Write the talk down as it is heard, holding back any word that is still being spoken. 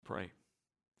pray.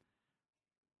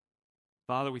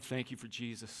 Father, we thank you for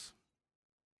Jesus.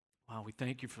 Wow, we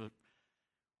thank you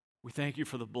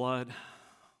for the blood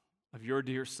of your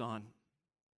dear Son.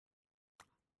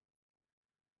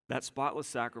 That spotless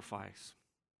sacrifice,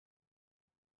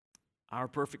 our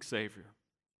perfect Savior,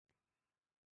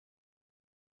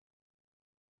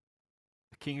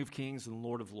 the King of Kings and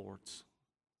Lord of Lords,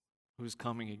 who is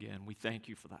coming again. We thank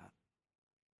you for that.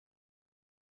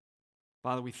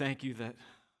 Father, we thank you that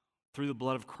through the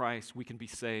blood of Christ we can be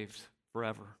saved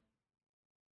forever.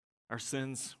 Our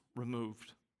sins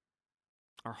removed.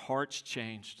 Our hearts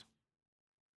changed.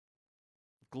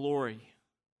 Glory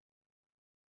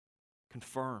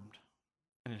confirmed.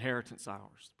 An inheritance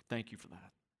ours. Thank you for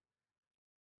that.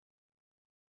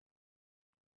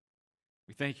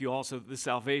 We thank you also that this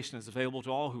salvation is available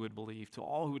to all who would believe, to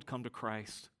all who would come to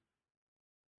Christ,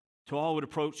 to all who would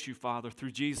approach you, Father,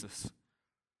 through Jesus.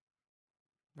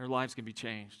 Their lives can be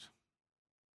changed.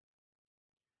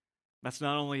 That's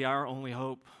not only our only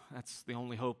hope, that's the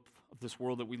only hope of this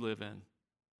world that we live in.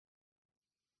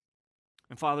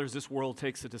 And Father, as this world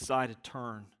takes a decided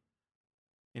turn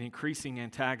in increasing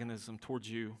antagonism towards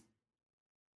you,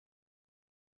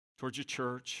 towards your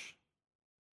church,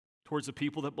 towards the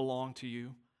people that belong to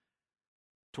you,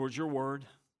 towards your word,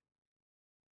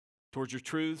 towards your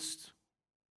truths,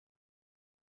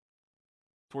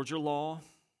 towards your law,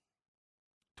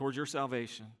 towards your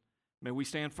salvation, may we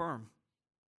stand firm.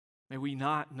 May we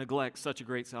not neglect such a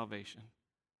great salvation.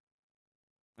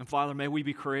 And Father, may we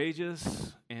be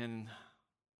courageous in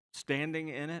standing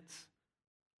in it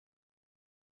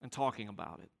and talking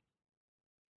about it.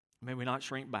 May we not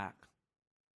shrink back.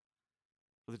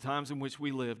 For the times in which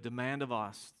we live demand of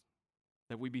us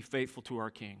that we be faithful to our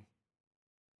King,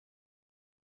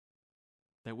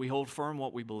 that we hold firm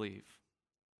what we believe,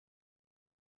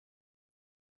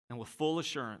 and with full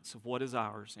assurance of what is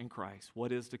ours in Christ,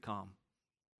 what is to come.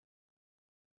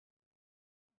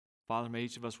 Father, may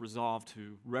each of us resolve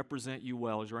to represent you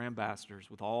well as your ambassadors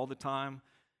with all the time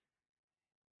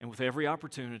and with every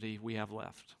opportunity we have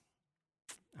left.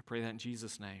 I pray that in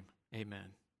Jesus' name.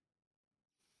 Amen.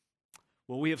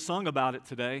 Well, we have sung about it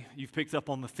today. You've picked up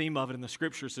on the theme of it in the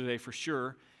scriptures today for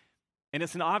sure. And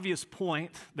it's an obvious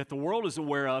point that the world is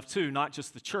aware of too, not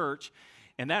just the church,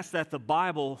 and that's that the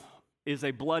Bible is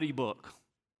a bloody book.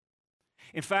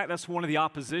 In fact, that's one of the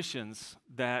oppositions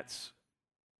that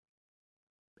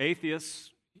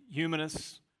atheists,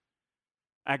 humanists,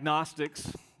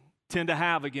 agnostics tend to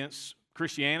have against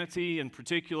Christianity in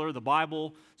particular, the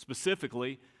Bible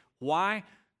specifically. Why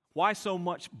so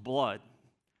much blood?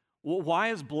 Well, why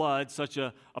is blood such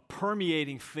a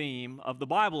permeating theme of the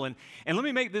Bible? And let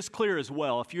me make this clear as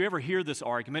well. If you ever hear this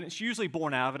argument, it's usually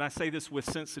born out of, and I say this with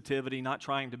sensitivity, not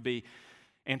trying to be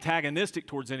antagonistic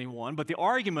towards anyone, but the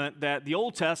argument that the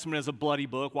Old Testament is a bloody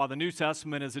book while the New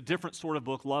Testament is a different sort of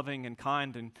book, loving and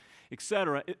kind and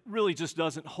etc., it really just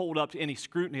doesn't hold up to any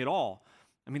scrutiny at all.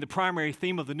 I mean, the primary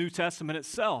theme of the New Testament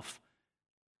itself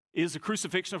is the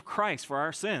crucifixion of Christ for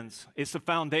our sins. It's the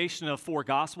foundation of 4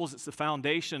 Gospels. It's the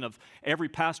foundation of every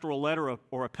pastoral letter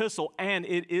or epistle, and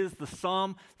it is the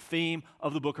sum theme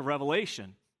of the book of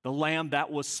Revelation, the Lamb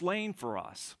that was slain for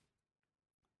us.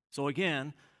 So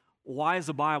again, why is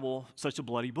the Bible such a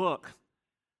bloody book?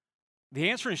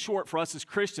 The answer in short for us as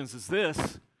Christians is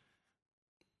this: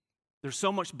 there's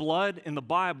so much blood in the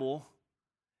Bible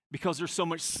because there's so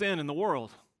much sin in the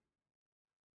world.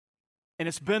 And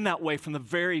it's been that way from the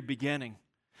very beginning.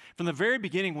 From the very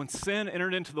beginning, when sin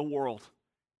entered into the world,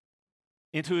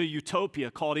 into a utopia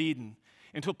called Eden,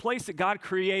 into a place that God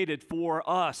created for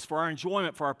us, for our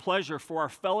enjoyment, for our pleasure, for our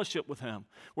fellowship with Him,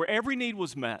 where every need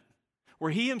was met,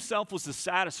 where He Himself was the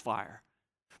satisfier.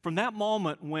 From that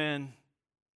moment when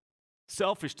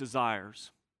selfish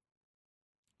desires,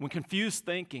 when confused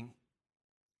thinking,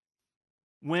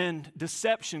 when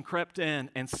deception crept in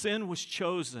and sin was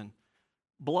chosen,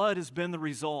 blood has been the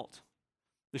result.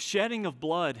 The shedding of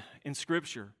blood in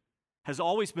Scripture has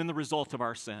always been the result of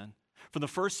our sin. From the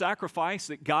first sacrifice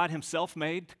that God Himself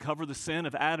made to cover the sin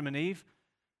of Adam and Eve,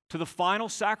 to the final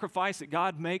sacrifice that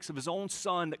God makes of His own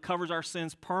Son that covers our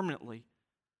sins permanently.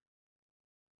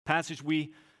 Passage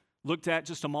we looked at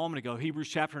just a moment ago, Hebrews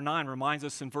chapter 9, reminds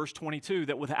us in verse 22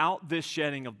 that without this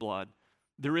shedding of blood,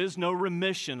 there is no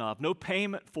remission of, no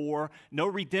payment for, no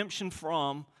redemption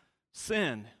from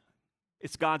sin.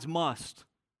 It's God's must.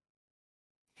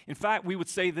 In fact, we would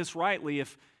say this rightly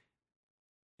if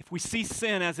we see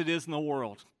sin as it is in the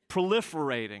world,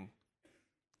 proliferating,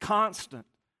 constant,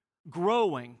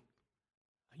 growing,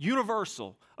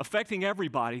 universal, affecting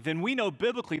everybody, then we know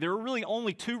biblically there are really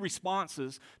only 2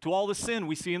 responses to all the sin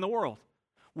we see in the world.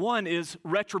 One is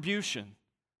retribution.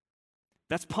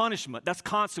 That's punishment. That's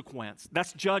consequence.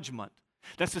 That's judgment.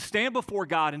 That's to stand before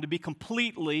God and to be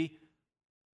completely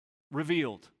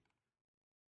revealed.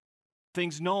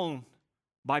 Things known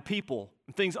by people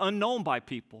and things unknown by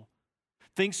people.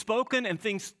 Things spoken and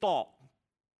things thought.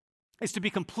 It's to be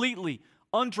completely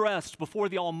undressed before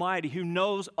the Almighty who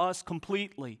knows us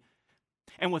completely.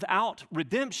 And without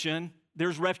redemption,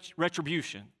 there's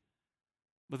retribution.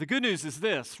 But the good news is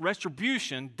this: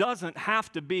 retribution doesn't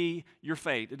have to be your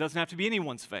fate. It doesn't have to be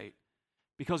anyone's fate,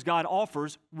 because God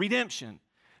offers redemption.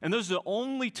 And those are the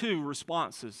only two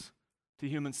responses to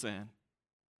human sin.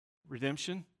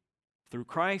 Redemption through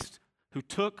Christ, who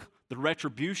took the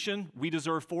retribution we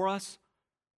deserve for us,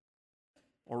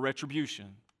 or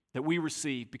retribution that we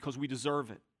receive because we deserve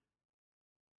it.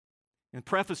 In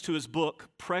preface to his book,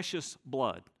 Precious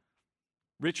Blood,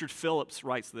 Richard Phillips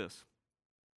writes this: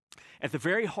 at the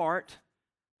very heart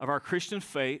of our Christian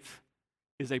faith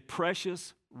is a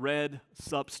precious red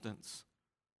substance,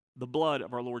 the blood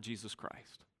of our Lord Jesus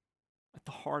Christ. At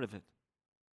the heart of it.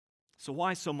 So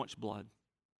why so much blood?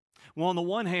 Well, on the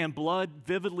one hand, blood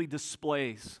vividly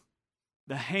displays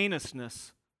the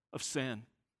heinousness of sin.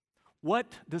 What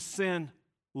does sin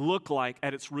look like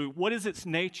at its root? What is its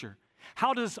nature?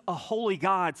 How does a holy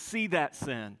God see that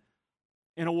sin?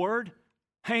 In a word,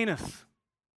 heinous.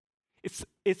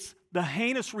 It's the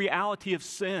heinous reality of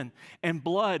sin, and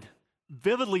blood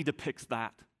vividly depicts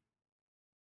that.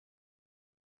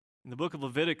 In the book of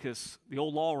Leviticus, the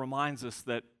old law reminds us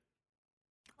that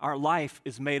our life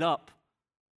is made up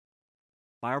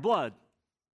by our blood.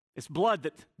 It's blood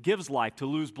that gives life. To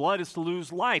lose blood is to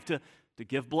lose life. To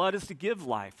give blood is to give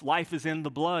life. Life is in the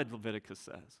blood, Leviticus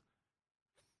says.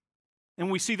 And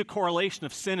when we see the correlation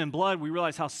of sin and blood, we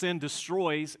realize how sin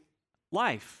destroys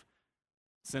life.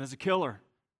 Sin is a killer.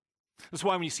 That's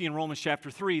why when you see in Romans chapter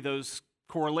 3 those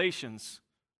correlations,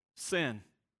 sin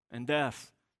and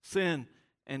death, sin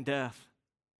and death.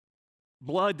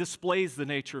 Blood displays the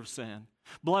nature of sin.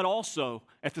 Blood also,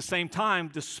 at the same time,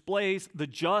 displays the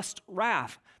just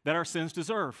wrath that our sins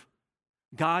deserve.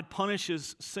 God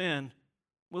punishes sin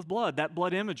with blood, that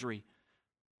blood imagery.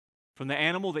 From the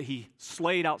animal that he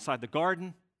slayed outside the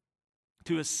garden,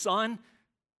 to his son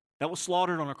that was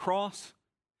slaughtered on a cross,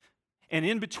 and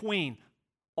in between,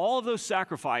 all of those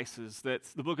sacrifices that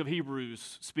the book of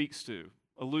Hebrews speaks to,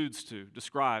 alludes to,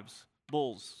 describes,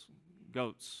 bulls,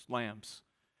 goats, lambs,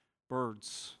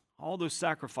 birds, all those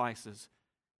sacrifices,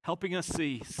 helping us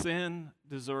see sin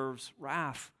deserves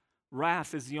wrath.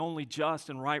 Wrath is the only just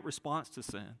and right response to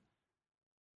sin.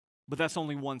 But that's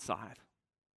only one side.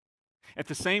 At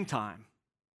the same time,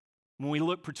 when we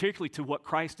look particularly to what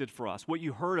Christ did for us, what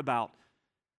you heard about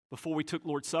before we took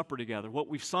Lord's Supper together, what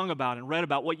we've sung about and read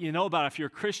about, what you know about if you're a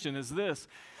Christian is this: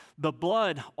 the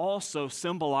blood also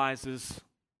symbolizes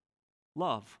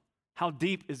love. How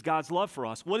deep is God's love for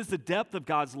us? What is the depth of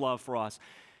God's love for us?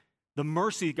 The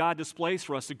mercy God displays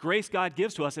for us, the grace God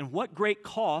gives to us, and what great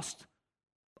cost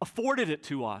afforded it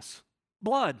to us?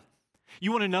 Blood.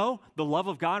 You want to know the love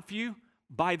of God for you?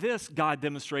 By this, God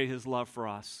demonstrated his love for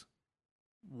us.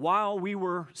 While we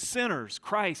were sinners,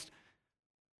 Christ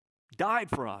died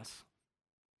for us.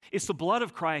 It's the blood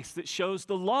of Christ that shows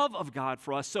the love of God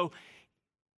for us. So,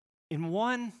 in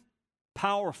one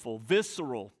powerful,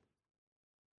 visceral,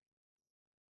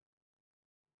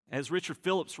 as Richard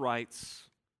Phillips writes,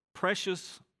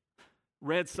 precious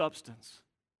red substance,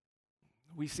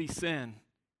 we see sin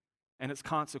and its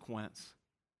consequence.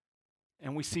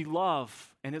 And we see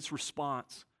love and its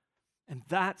response. And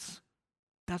that's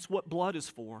what blood is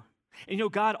for. And you know,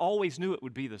 God always knew it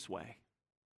would be this way.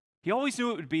 He always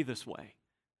knew it would be this way.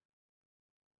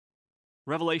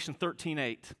 Revelation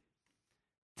 13:8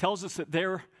 tells us that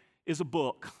there is a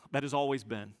book that has always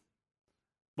been.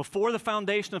 Before the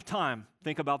foundation of time,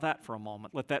 think about that for a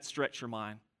moment. Let that stretch your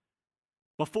mind.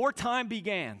 Before time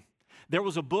began, there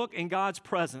was a book in God's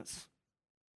presence.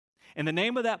 And the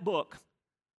name of that book,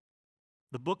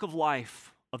 the book of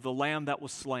life of the Lamb that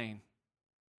was slain.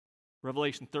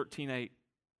 Revelation 13:8.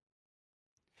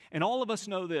 And all of us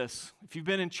know this. If you've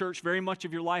been in church very much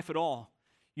of your life at all,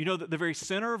 you know that the very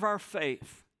center of our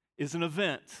faith is an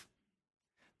event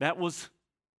that was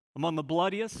among the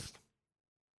bloodiest,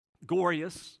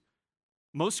 goriest,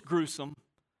 most gruesome,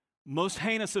 most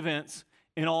heinous events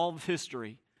in all of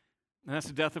history. And that's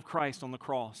the death of Christ on the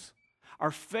cross.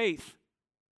 Our faith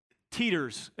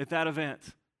teeters at that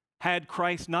event. Had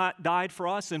Christ not died for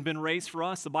us and been raised for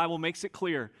us, the Bible makes it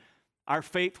clear, our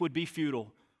faith would be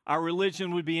futile. Our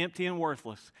religion would be empty and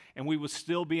worthless, and we would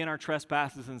still be in our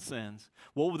trespasses and sins.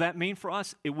 What would that mean for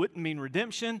us? It wouldn't mean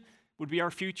redemption would be our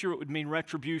future. It would mean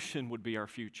retribution would be our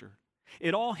future.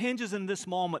 It all hinges in this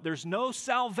moment. There's no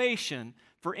salvation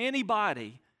for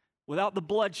anybody without the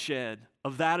bloodshed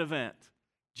of that event,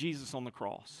 Jesus on the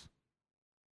cross.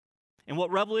 And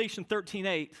what Revelation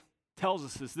 13:8 tells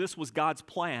us is this was God's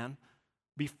plan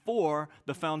before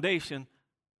the foundation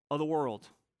of the world.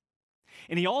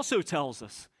 And he also tells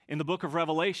us in the book of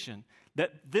Revelation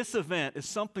that this event is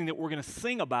something that we're going to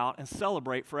sing about and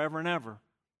celebrate forever and ever.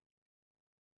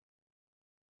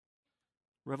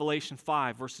 Revelation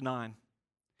 5, verse 9.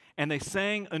 And they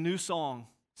sang a new song,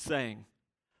 saying,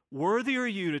 "Worthy are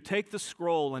you to take the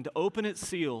scroll and to open its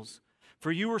seals,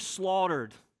 for you were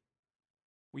slaughtered."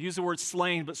 We use the word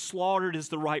slain, but slaughtered is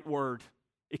the right word.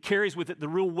 It carries with it the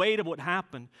real weight of what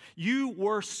happened. You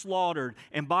were slaughtered,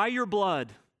 and by your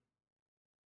blood,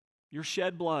 your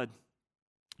shed blood,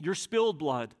 your spilled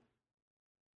blood,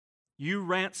 you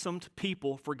ransomed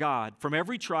people for God from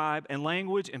every tribe and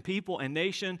language and people and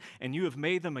nation, and you have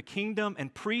made them a kingdom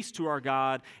and priests to our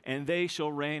God, and they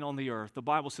shall reign on the earth. The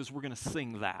Bible says we're going to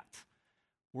sing that.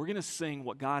 We're going to sing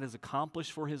what God has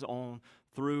accomplished for his own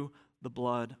through the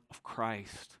blood of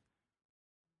Christ.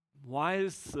 Why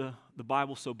is the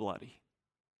Bible so bloody?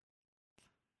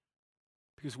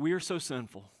 Because we are so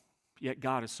sinful, yet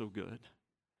God is so good.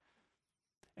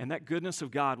 And that goodness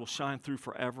of God will shine through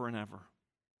forever and ever.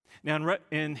 Now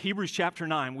in Hebrews chapter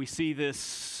 9, we see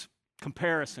this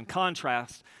comparison,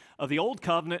 contrast of the old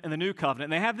covenant and the new covenant.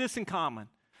 And they have this in common.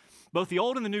 Both the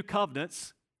old and the new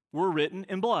covenants were written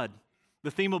in blood.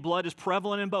 The theme of blood is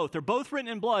prevalent in both. They're both written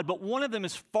in blood, but one of them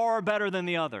is far better than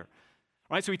the other.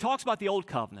 Right? So he talks about the old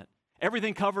covenant.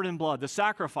 Everything covered in blood. The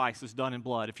sacrifice is done in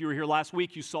blood. If you were here last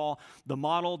week, you saw the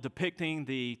model depicting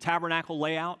the tabernacle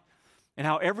layout and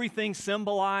how everything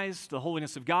symbolized the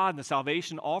holiness of God and the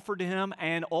salvation offered to him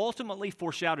and ultimately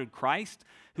foreshadowed Christ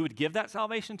who would give that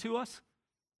salvation to us.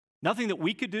 Nothing that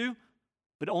we could do,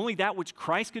 but only that which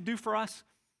Christ could do for us.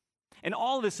 And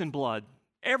all of this in blood,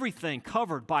 everything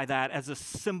covered by that as a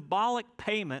symbolic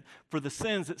payment for the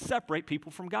sins that separate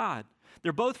people from God.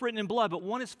 They're both written in blood, but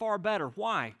one is far better.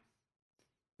 Why?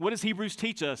 What does Hebrews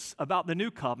teach us about the new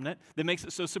covenant that makes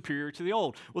it so superior to the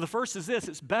old? Well, the first is this: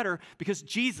 it's better because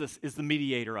Jesus is the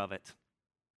mediator of it.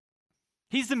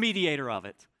 He's the mediator of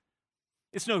it.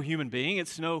 It's no human being.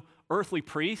 It's no earthly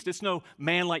priest. It's no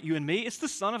man like you and me. It's the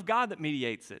Son of God that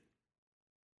mediates it.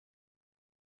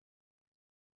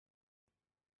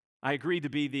 I agreed to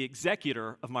be the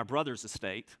executor of my brother's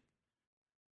estate.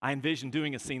 I envisioned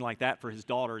doing a scene like that for his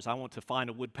daughters. I want to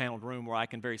find a wood-paneled room where I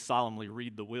can very solemnly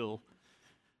read the will,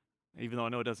 even though I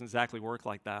know it doesn't exactly work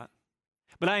like that.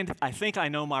 But I think I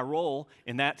know my role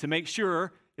in that, to make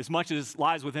sure, as much as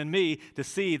lies within me, to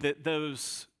see that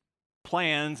those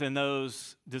plans and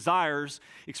those desires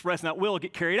expressed in that will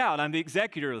get carried out. I'm the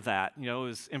executor of that. You know,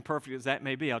 as imperfect as that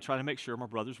may be, I'll try to make sure my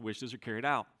brother's wishes are carried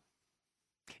out.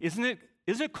 Isn't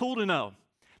it cool to know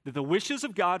that the wishes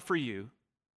of God for you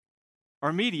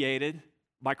are mediated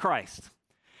by Christ?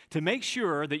 To make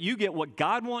sure that you get what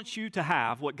God wants you to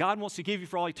have, what God wants to give you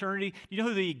for all eternity. You know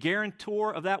who the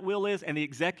guarantor of that will is and the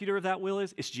executor of that will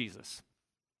is? It's Jesus.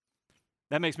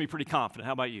 That makes me pretty confident.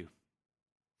 How about you?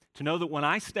 To know that when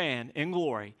I stand in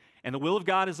glory and the will of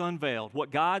God is unveiled,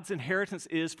 what God's inheritance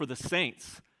is for the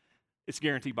saints, it's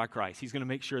guaranteed by Christ. He's going to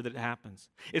make sure that it happens.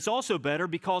 It's also better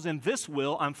because in this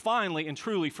will, I'm finally and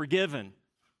truly forgiven.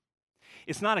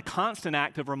 It's not a constant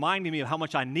act of reminding me of how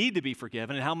much I need to be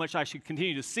forgiven and how much I should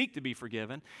continue to seek to be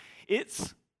forgiven.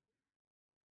 It's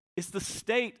the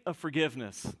state of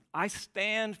forgiveness. I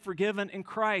stand forgiven in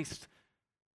Christ.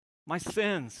 My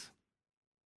sins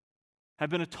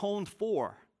have been atoned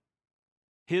for.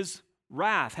 His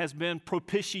wrath has been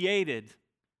propitiated.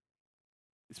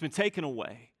 It's been taken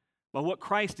away by what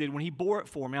Christ did when he bore it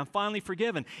for me. I'm finally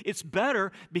forgiven. It's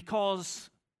better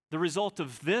because the result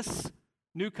of this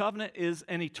new covenant is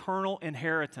an eternal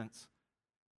inheritance.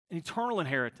 An eternal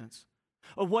inheritance.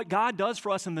 Of what God does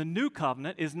for us in the new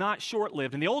covenant is not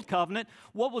short-lived. In the old covenant,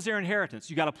 what was their inheritance?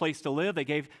 You got a place to live.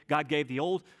 God gave the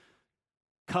old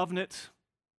covenant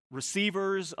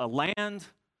receivers a land.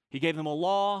 He gave them a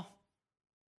law.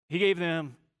 He gave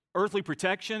them earthly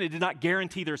protection. It did not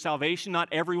guarantee their salvation. Not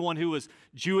everyone who was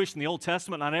Jewish in the Old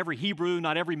Testament, not every Hebrew,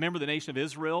 not every member of the nation of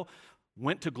Israel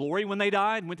went to glory when they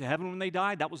died, went to heaven when they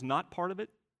died. That was not part of it.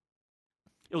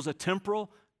 It was a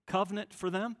temporal covenant for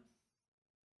them.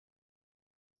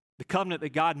 The covenant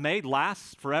that God made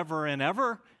lasts forever and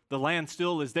ever. The land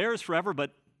still is theirs forever,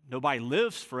 but nobody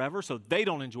lives forever, so they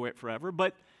don't enjoy it forever.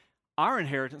 But our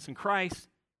inheritance in Christ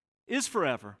is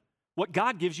forever. What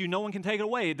God gives you, no one can take it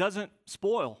away. It doesn't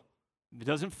spoil. It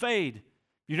doesn't fade. If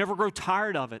You never grow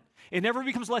tired of it. It never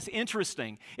becomes less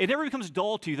interesting. It never becomes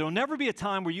dull to you. There will never be a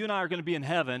time where you and I are going to be in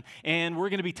heaven and we're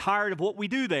going to be tired of what we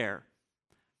do there.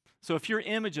 So if your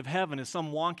image of heaven is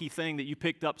some wonky thing that you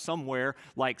picked up somewhere,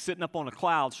 like sitting up on a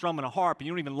cloud strumming a harp and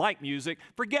you don't even like music,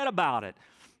 forget about it.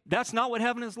 That's not what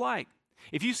heaven is like.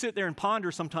 If you sit there and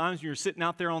ponder sometimes, and you're sitting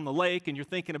out there on the lake and you're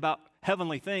thinking about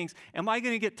heavenly things, am I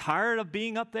going to get tired of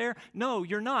being up there? No,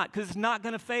 you're not, because it's not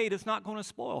going to fade. It's not going to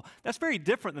spoil. That's very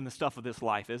different than the stuff of this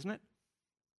life, isn't it?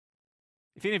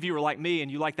 If any of you are like me and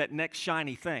you like that next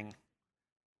shiny thing,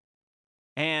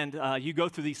 and you go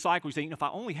through these cycles, you say, if I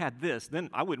only had this, then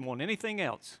I wouldn't want anything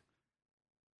else.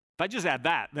 If I just had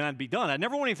that, then I'd be done. I'd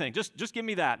never want anything. Just give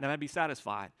me that, and then I'd be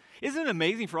satisfied. Isn't it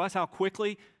amazing for us how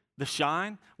quickly the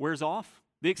shine wears off?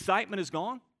 The excitement is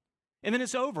gone, and then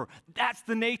it's over. That's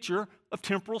the nature of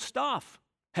temporal stuff.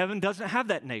 Heaven doesn't have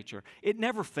that nature. It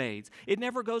never fades. It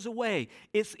never goes away.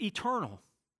 It's eternal.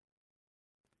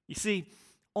 You see,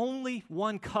 only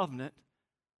one covenant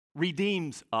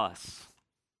redeems us.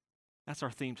 That's our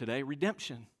theme today.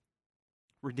 Redemption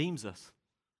redeems us.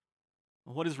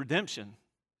 Well, what is redemption?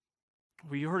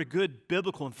 Well, you heard a good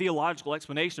biblical and theological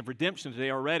explanation of redemption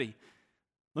today already.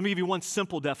 Let me give you one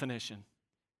simple definition.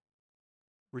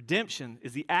 Redemption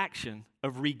is the action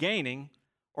of regaining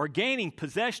or gaining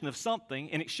possession of something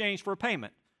in exchange for a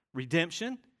payment.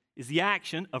 Redemption is the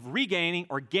action of regaining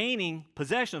or gaining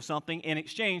possession of something in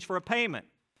exchange for a payment.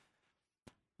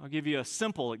 I'll give you a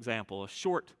simple example, a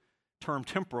short-term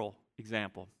temporal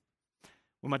example.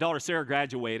 When my daughter Sarah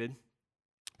graduated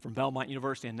from Belmont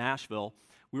University in Nashville,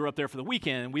 we were up there for the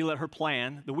weekend, and we let her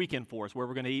plan the weekend for us, where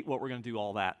we're going to eat, what we're going to do,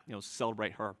 all that,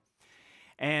 celebrate her.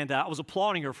 And I was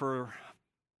applauding her for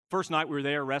first night we were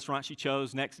there, a restaurant she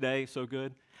chose, next day, so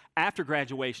good. After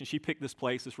graduation, she picked this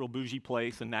place, this real bougie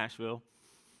place in Nashville.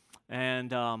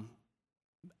 And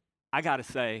I got to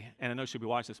say, and I know she'll be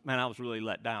watching this, man, I was really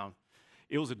let down.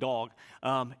 It was a dog.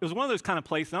 It was one of those kind of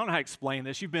places, I don't know how to explain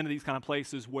this. You've been to these kind of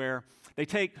places where they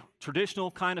take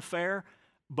traditional kind of fare,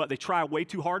 but they try way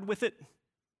too hard with it,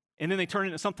 and then they turn it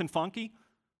into something funky.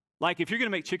 Like if you're going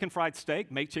to make chicken fried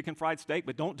steak, make chicken fried steak,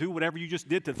 but don't do whatever you just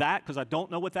did to that, because I don't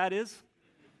know what that is.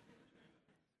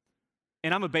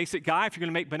 And I'm a basic guy. If you're going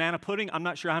to make banana pudding, I'm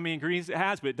not sure how many ingredients it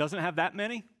has, but it doesn't have that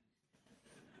many.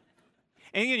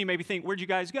 And again, you maybe think, where'd you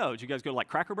guys go? Did you guys go to like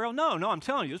Cracker Barrel? No, I'm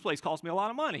telling you, this place cost me a lot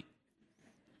of money.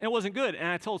 And it wasn't good. And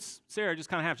I told Sarah, just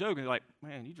kind of half joking, like,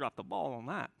 man, you dropped the ball on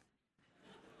that.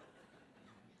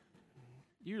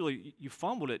 You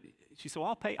fumbled it. She said,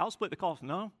 well, I'll split the cost.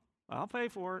 No, I'll pay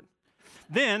for it.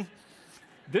 Then,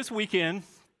 this weekend,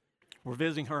 we're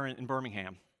visiting her in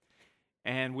Birmingham.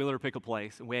 And we let her pick a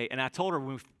place. And I told her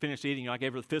when we finished eating, I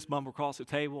gave her the fist bump across the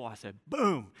table. I said,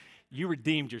 boom, you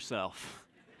redeemed yourself.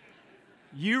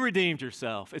 You redeemed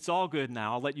yourself. It's all good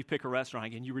now. I'll let you pick a restaurant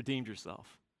again. You redeemed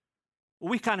yourself.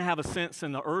 Well, we kind of have a sense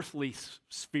in the earthly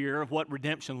sphere of what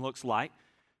redemption looks like.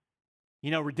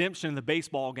 Redemption in the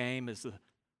baseball game is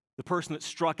the person that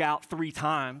struck out 3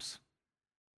 times,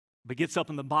 but gets up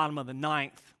in the bottom of the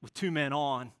 9th with 2 men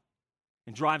on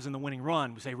and drives in the winning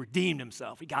run. We say, redeemed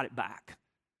himself. He got it back.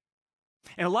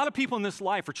 And a lot of people in this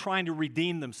life are trying to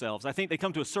redeem themselves. I think they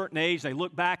come to a certain age, they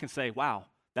look back and say, wow,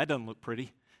 that doesn't look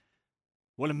pretty.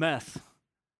 What a mess.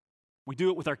 We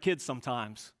do it with our kids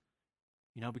sometimes,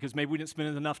 because maybe we didn't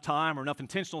spend enough time or enough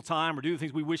intentional time or do the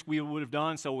things we wish we would have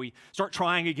done, so we start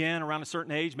trying again around a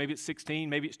certain age. Maybe it's 16,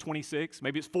 maybe it's 26,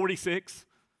 maybe it's 46.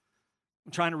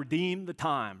 I'm trying to redeem the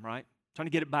time, right? Trying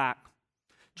to get it back.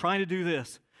 Trying to do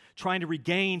this. Trying to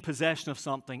regain possession of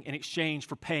something in exchange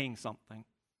for paying something.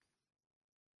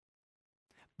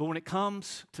 But when it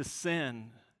comes to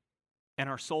sin and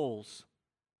our souls,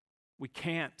 we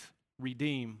can't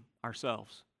redeem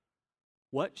ourselves.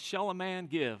 What shall a man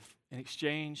give in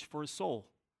exchange for his soul?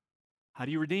 How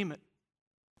do you redeem it?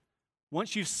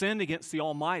 Once you've sinned against the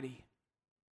Almighty,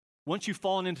 once you've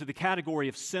fallen into the category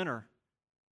of sinner,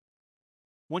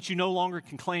 once you no longer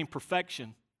can claim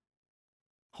perfection,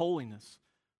 holiness,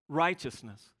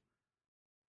 righteousness,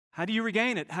 how do you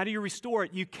regain it? How do you restore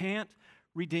it? You can't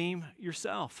redeem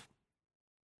yourself.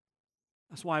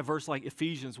 That's why a verse like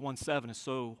Ephesians 1:7 is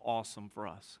so awesome for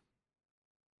us.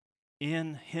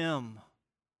 In Him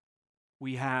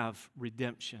we have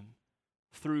redemption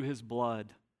through His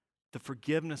blood, the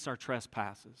forgiveness of our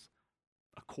trespasses,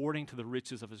 according to the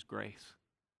riches of His grace.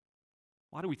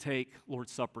 Why do we take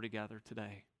Lord's Supper together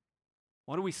today?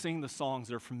 Why do we sing the songs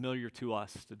that are familiar to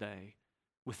us today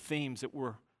with themes that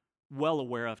we're well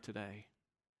aware of today?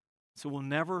 So we'll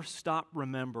never stop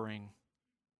remembering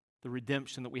the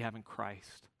redemption that we have in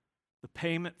Christ, the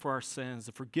payment for our sins,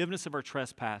 the forgiveness of our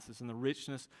trespasses, and the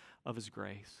richness of His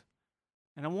grace.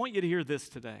 And I want you to hear this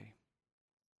today.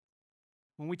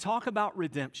 When we talk about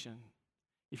redemption,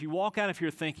 if you walk out of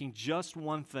here thinking just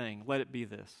one thing, let it be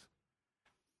this.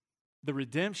 The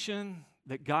redemption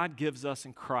that God gives us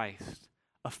in Christ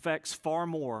affects far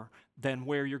more than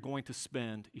where you're going to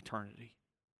spend eternity.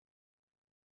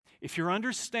 If your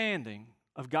understanding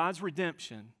of God's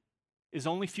redemption is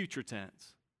only future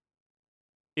tense,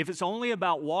 if it's only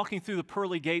about walking through the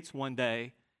pearly gates one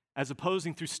day as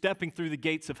opposing to stepping through the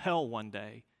gates of hell one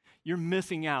day, you're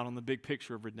missing out on the big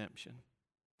picture of redemption.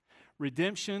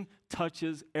 Redemption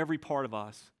touches every part of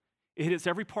us. It hits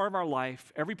every part of our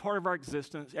life, every part of our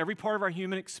existence, every part of our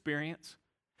human experience,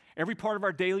 every part of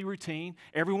our daily routine,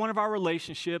 every one of our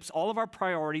relationships, all of our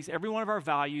priorities, every one of our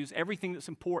values, everything that's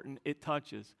important, it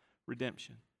touches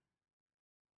redemption.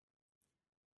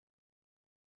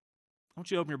 I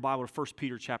want you to open your Bible to 1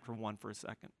 Peter chapter 1 for a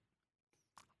second.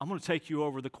 I'm going to take you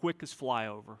over the quickest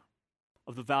flyover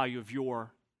of the value of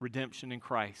your redemption in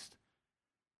Christ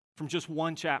from just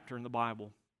one chapter in the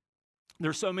Bible.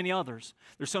 There's so many others.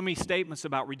 There's so many statements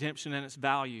about redemption and its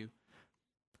value.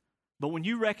 But when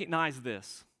you recognize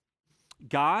this,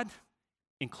 God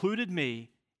included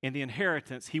me in the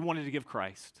inheritance He wanted to give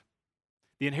Christ.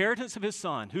 The inheritance of His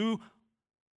Son,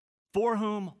 for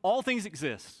whom all things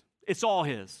exist. It's all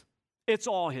His. It's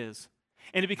all His.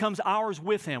 And it becomes ours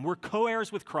with Him. We're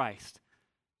co-heirs with Christ.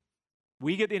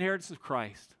 We get the inheritance of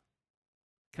Christ.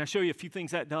 Can I show you a few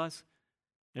things that does?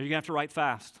 Now, you're going to have to write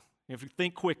fast. You have to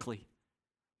think quickly.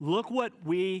 Look what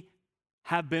we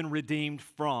have been redeemed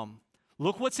from.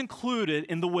 Look what's included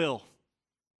in the will.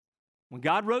 When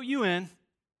God wrote you in,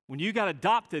 when you got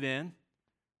adopted in,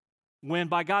 when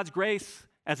by God's grace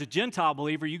as a Gentile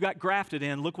believer you got grafted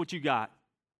in, look what you got.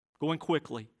 Going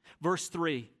quickly. Verse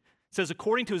 3 says,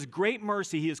 according to His great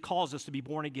mercy He has caused us to be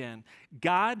born again.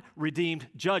 God redeemed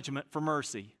judgment for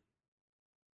mercy.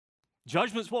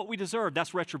 Judgment's what we deserve.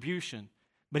 That's retribution.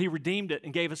 But He redeemed it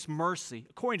and gave us mercy.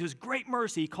 According to His great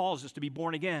mercy, He calls us to be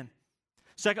born again.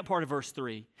 Second part of verse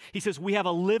 3, He says, we have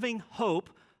a living hope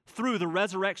through the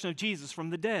resurrection of Jesus from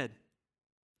the dead.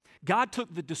 God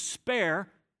took the despair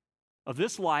of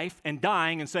this life and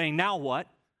dying and saying, now what?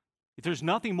 If there's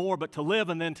nothing more but to live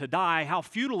and then to die, how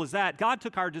futile is that? God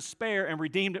took our despair and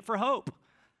redeemed it for hope.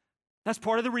 That's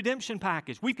part of the redemption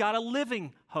package. We've got a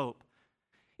living hope.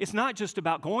 It's not just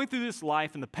about going through this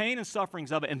life and the pain and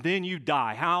sufferings of it and then you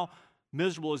die. How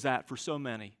miserable is that for so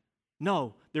many?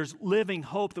 No, there's living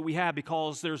hope that we have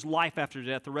because there's life after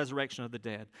death, the resurrection of the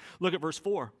dead. Look at verse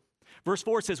 4. Verse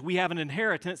 4 says, we have an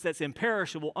inheritance that's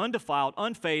imperishable, undefiled,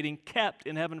 unfading, kept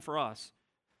in heaven for us.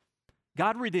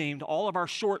 God redeemed all of our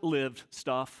short-lived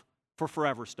stuff for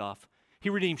forever stuff. He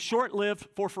redeemed short-lived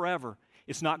for forever.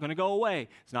 It's not going to go away.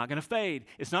 It's not going to fade.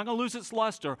 It's not going to lose its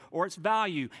luster or its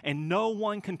value, and no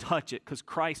one can touch it because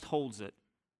Christ holds it.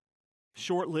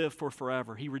 Short-lived for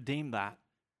forever. He redeemed that.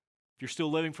 If you're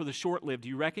still living for the short-lived, do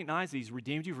you recognize that He's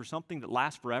redeemed you for something that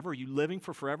lasts forever? Are you living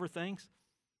for forever things?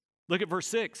 Look at verse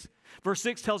 6. Verse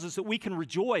 6 tells us that we can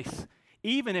rejoice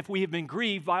even if we have been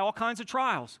grieved by all kinds of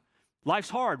trials.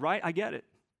 Life's hard, right? I get it.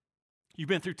 You've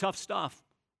been through tough stuff.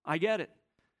 I get it.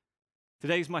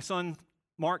 Today's my son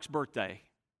Mark's birthday.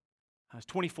 I was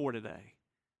 24 today.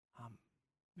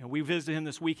 We visited him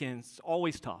this weekend. It's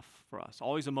always tough for us,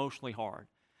 always emotionally hard.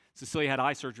 Cecilia had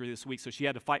eye surgery this week, so she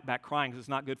had to fight back crying because it's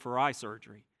not good for her eye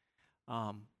surgery.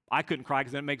 I couldn't cry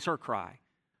because then it makes her cry.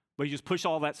 But you just push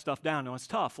all that stuff down. No, it's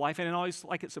tough. Life ain't always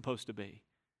like it's supposed to be.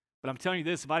 But I'm telling you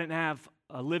this, if I didn't have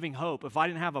a living hope, if I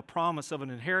didn't have a promise of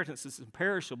an inheritance that's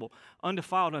imperishable,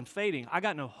 undefiled, unfading, I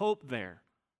got no hope there.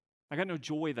 I got no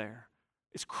joy there.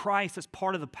 It's Christ as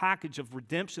part of the package of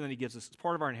redemption that He gives us. It's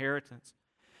part of our inheritance.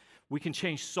 We can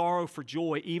change sorrow for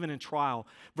joy even in trial.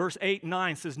 Verse 8 and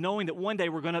 9 says, knowing that one day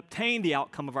we're going to obtain the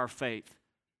outcome of our faith,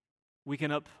 we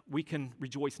can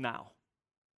rejoice now.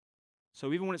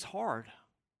 So even when it's hard,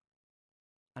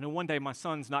 I know one day my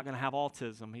son's not going to have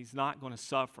autism. He's not going to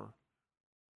suffer.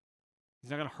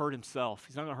 He's not going to hurt himself.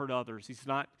 He's not going to hurt others. He's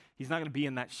not going to be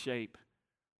in that shape.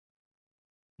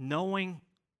 Knowing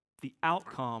the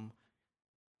outcome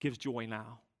gives joy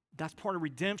now. That's part of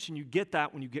redemption. You get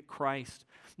that when you get Christ.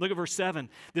 Look at verse 7.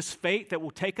 This faith that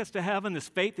will take us to heaven, this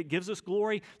faith that gives us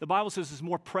glory, the Bible says is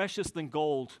more precious than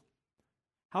gold.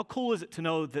 How cool is it to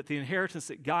know that the inheritance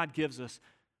that God gives us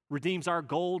redeems our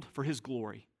gold for His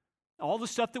glory? All the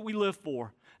stuff that we live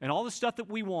for and all the stuff that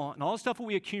we want and all the stuff that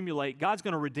we accumulate, God's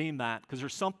going to redeem that because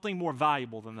there's something more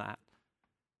valuable than that.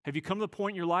 Have you come to the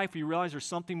point in your life where you realize there's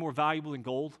something more valuable than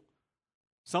gold?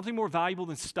 Something more valuable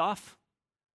than stuff?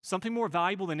 Something more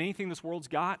valuable than anything this world's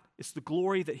got? It's the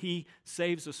glory that He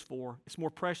saves us for. It's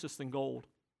more precious than gold.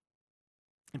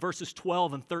 In verses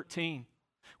 12 and 13,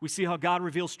 We see how God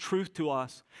reveals truth to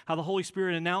us, how the Holy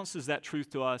Spirit announces that truth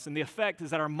to us, and the effect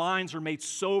is that our minds are made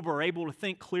sober, able to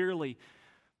think clearly.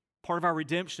 Part of our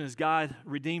redemption is God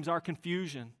redeems our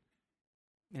confusion,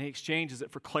 and He exchanges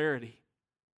it for clarity.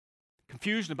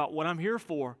 Confusion about what I'm here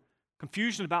for,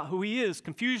 confusion about who He is,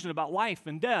 confusion about life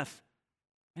and death.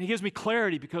 And He gives me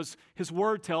clarity because His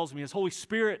Word tells me, His Holy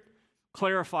Spirit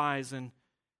clarifies, and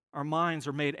our minds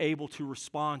are made able to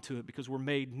respond to it because we're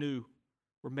made new.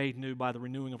 We're made new by the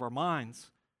renewing of our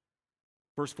minds.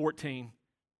 Verse 14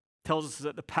 tells us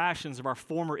that the passions of our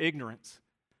former ignorance,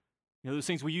 those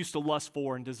things we used to lust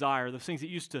for and desire, those things that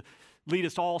used to lead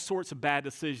us to all sorts of bad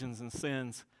decisions and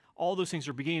sins, all those things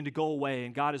are beginning to go away,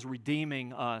 and God is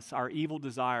redeeming us. Our evil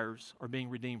desires are being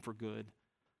redeemed for good.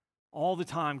 All the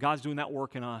time, God's doing that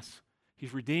work in us.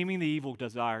 He's redeeming the evil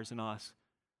desires in us.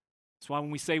 That's why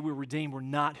when we say we're redeemed, we're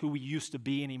not who we used to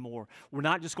be anymore. We're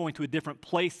not just going to a different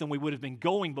place than we would have been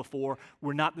going before.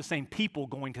 We're not the same people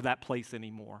going to that place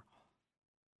anymore.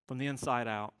 From the inside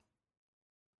out.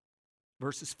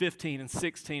 Verses 15 and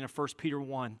 16 of 1 Peter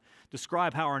 1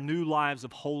 describe how our new lives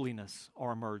of holiness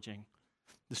are emerging.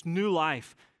 This new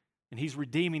life, and He's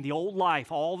redeeming the old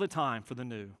life all the time for the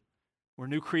new. We're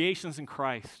new creations in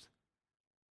Christ.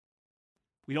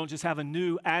 We don't just have a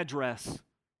new address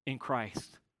in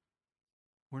Christ.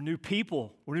 We're new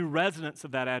people. We're new residents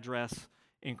of that address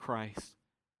in Christ.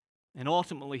 And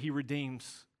ultimately, He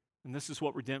redeems, and this is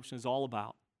what redemption is all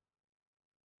about.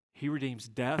 He redeems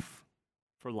death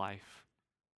for life.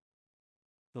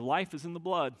 The life is in the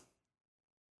blood.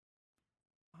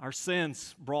 Our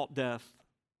sins brought death,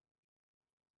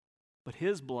 but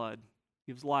His blood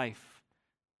gives life.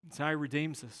 That's how He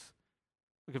redeems us.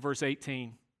 Look at verse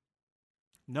 18.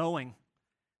 Knowing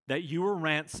that you were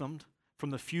ransomed from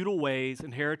the futile ways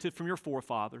inherited from your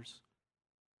forefathers,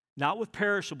 not with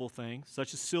perishable things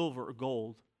such as silver or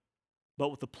gold, but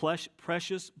with the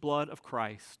precious blood of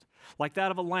Christ, like that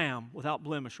of a lamb without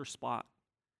blemish or spot.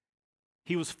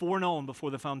 He was foreknown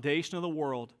before the foundation of the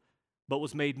world, but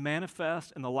was made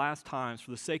manifest in the last times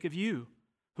for the sake of you,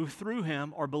 who through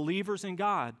Him are believers in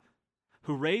God,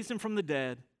 who raised Him from the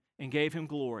dead and gave Him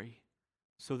glory,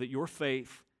 so that your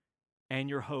faith and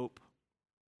your hope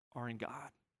are in God.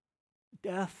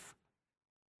 Death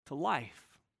to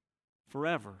life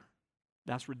forever.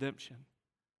 That's redemption.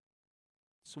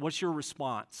 So what's your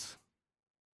response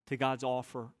to God's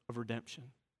offer of redemption?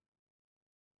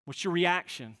 What's your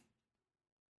reaction?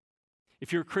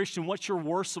 If you're a Christian, what's your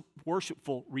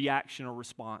worshipful reaction or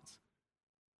response?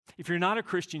 If you're not a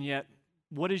Christian yet,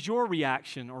 what is your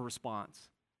reaction or response?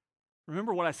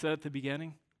 Remember what I said at the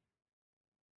beginning?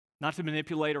 Not to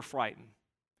manipulate or frighten,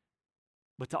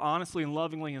 but to honestly and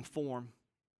lovingly inform.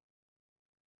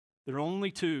 There are only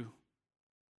two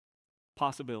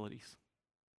possibilities.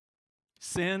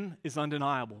 Sin is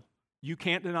undeniable. You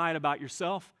can't deny it about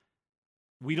yourself.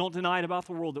 We don't deny it about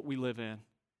the world that we live in.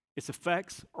 Its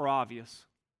effects are obvious.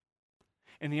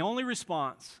 And the only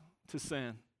response to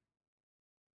sin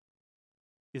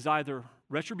is either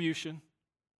retribution,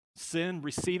 sin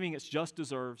receiving its just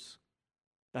deserves.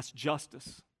 That's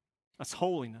justice. That's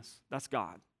holiness. That's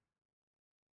God.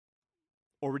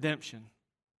 Or redemption.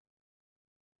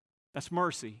 That's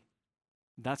mercy.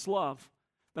 That's love.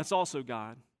 That's also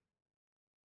God.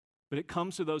 But it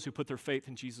comes to those who put their faith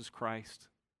in Jesus Christ,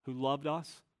 who loved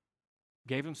us,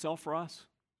 gave Himself for us,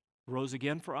 rose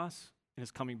again for us, and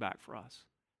is coming back for us.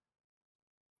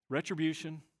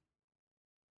 Retribution,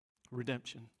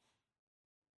 redemption.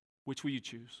 Which will you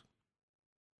choose?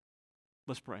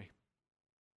 Let's pray.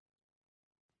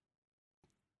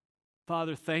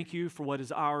 Father, thank You for what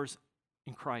is ours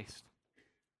in Christ.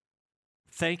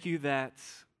 Thank You that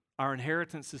our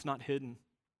inheritance is not hidden,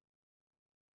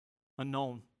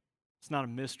 unknown. It's not a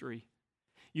mystery.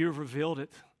 You have revealed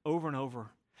it over and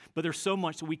over. But there's so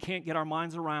much that we can't get our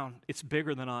minds around. It's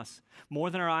bigger than us, more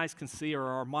than our eyes can see or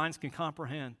our minds can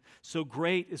comprehend. So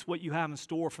great is what You have in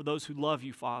store for those who love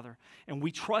You, Father. And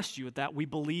we trust You at that. We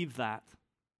believe that.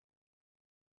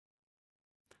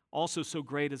 Also, so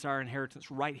great is our inheritance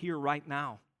right here, right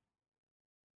now.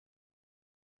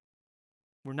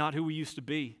 We're not who we used to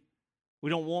be. We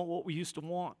don't want what we used to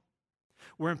want.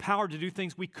 We're empowered to do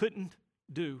things we couldn't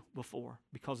do before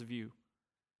because of You.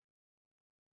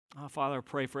 Father, I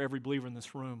pray for every believer in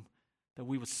this room that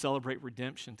we would celebrate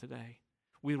redemption today.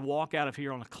 We'd walk out of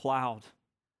here on a cloud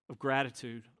of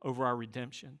gratitude over our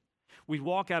redemption. We'd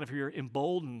walk out of here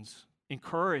emboldened,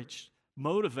 encouraged,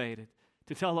 motivated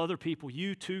to tell other people,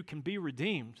 you too can be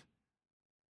redeemed.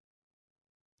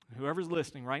 Whoever's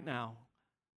listening right now,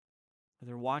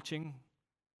 whether they're watching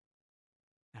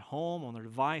at home, on their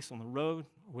device, on the road,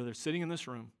 or whether they're sitting in this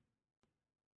room,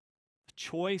 the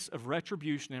choice of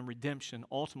retribution and redemption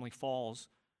ultimately falls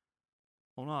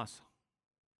on us.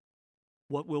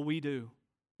 What will we do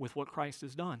with what Christ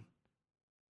has done?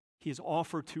 He has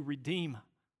offered to redeem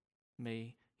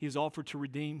me. He has offered to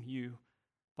redeem you.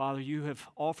 Father, you have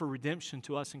offered redemption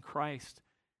to us in Christ.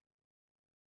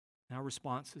 And our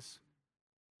response is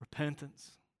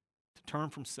repentance, to turn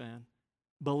from sin,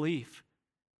 belief,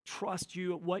 trust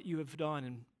you at what you have done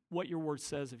and what your word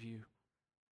says of you,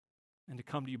 and to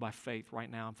come to you by faith right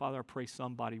now. And Father, I pray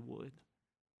somebody would.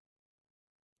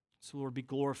 So Lord, be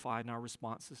glorified in our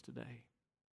responses today.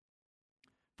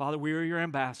 Father, we are your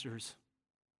ambassadors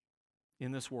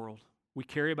in this world. We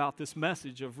carry about this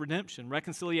message of redemption,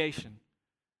 reconciliation.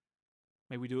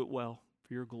 May we do it well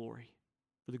for your glory.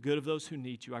 For the good of those who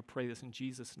need you, I pray this in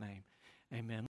Jesus' name. Amen.